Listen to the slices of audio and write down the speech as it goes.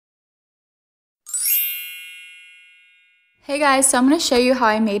Hey guys, so I'm going to show you how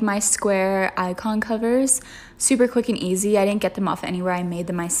I made my square icon covers. Super quick and easy. I didn't get them off anywhere. I made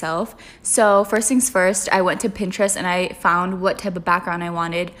them myself. So first things first, I went to Pinterest and I found what type of background I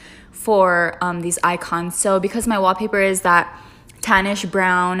wanted for these icons. So because my wallpaper is that tannish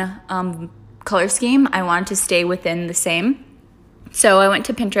brown color scheme, I wanted to stay within the same. So I went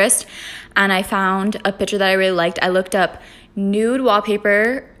to Pinterest and I found a picture that I really liked. I looked up nude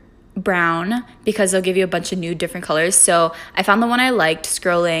wallpaper brown because they'll give you a bunch of nude different colors. So I found the one I liked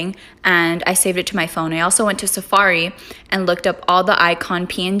scrolling and I saved it to my phone. I also went to Safari and looked up all the icon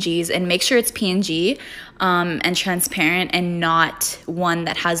PNGs and make sure it's PNG and transparent and not one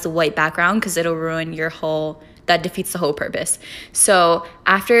that has the white background because it'll ruin your whole, that defeats the whole purpose. So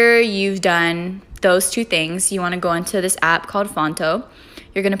after you've done those two things, you want to go into this app called Fonto.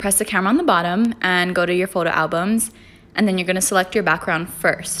 You're going to press the camera on the bottom and go to your photo albums, and then you're going to select your background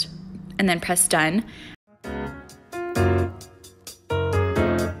first and then press done.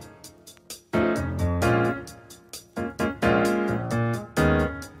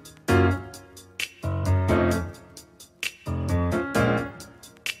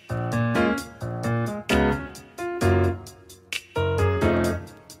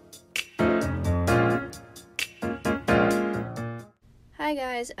 Hi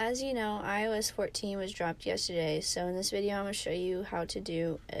guys, as you know, iOS 14 was dropped yesterday, so in this video I'm going to show you how to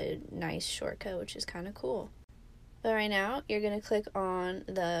do a nice shortcut, which is kind of cool. But right now, you're going to click on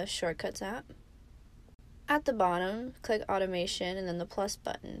the Shortcuts app. At the bottom, click Automation and then the plus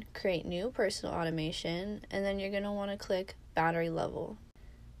button. Create New Personal Automation, and then you're going to want to click Battery Level.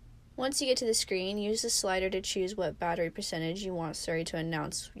 Once you get to the screen, use the slider to choose what battery percentage you want Siri to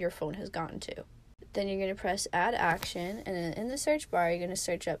announce your phone has gotten to. Then you're going to press Add Action, and then in the search bar, you're going to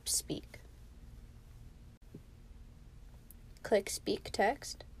search up Speak. Click Speak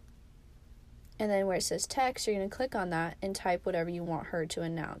Text, and then where it says Text, you're going to click on that and type whatever you want her to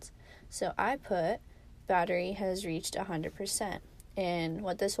announce. So I put, battery has reached 100%. And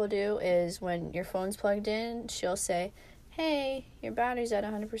what this will do is when your phone's plugged in, she'll say, hey, your battery's at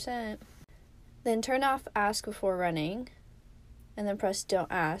 100%. Then turn off Ask Before Running, and then press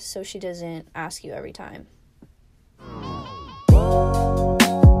Don't Ask so she doesn't ask you every time.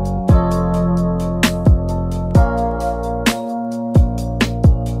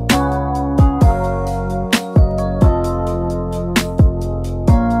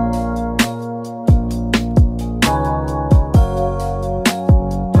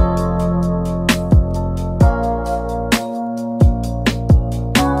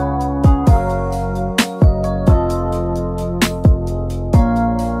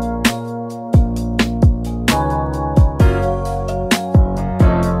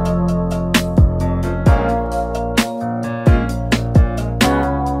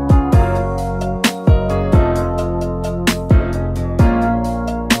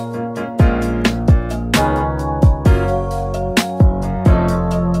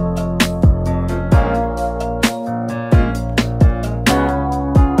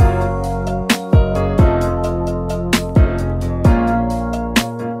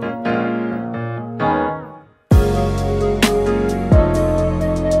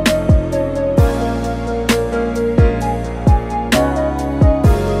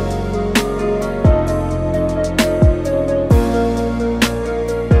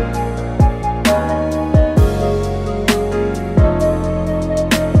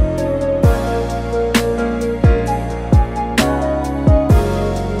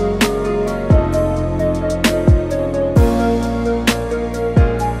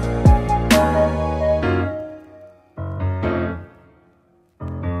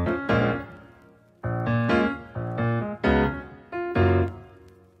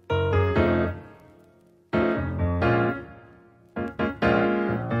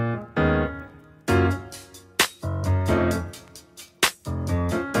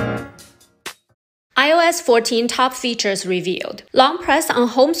 iOS 14 top features revealed. Long press on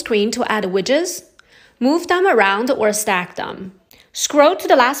home screen to add widgets. Move them around or stack them. Scroll to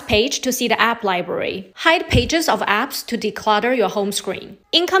the last page to see the app library. Hide pages of apps to declutter your home screen.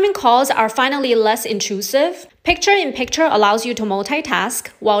 Incoming calls are finally less intrusive. Picture-in-picture allows you to multitask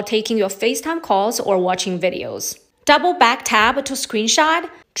while taking your FaceTime calls or watching videos. Double back tab to screenshot.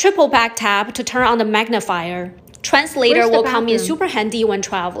 Triple back tab to turn on the magnifier. Translator will come in super handy when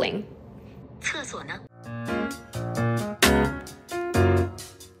traveling. 厕所呢？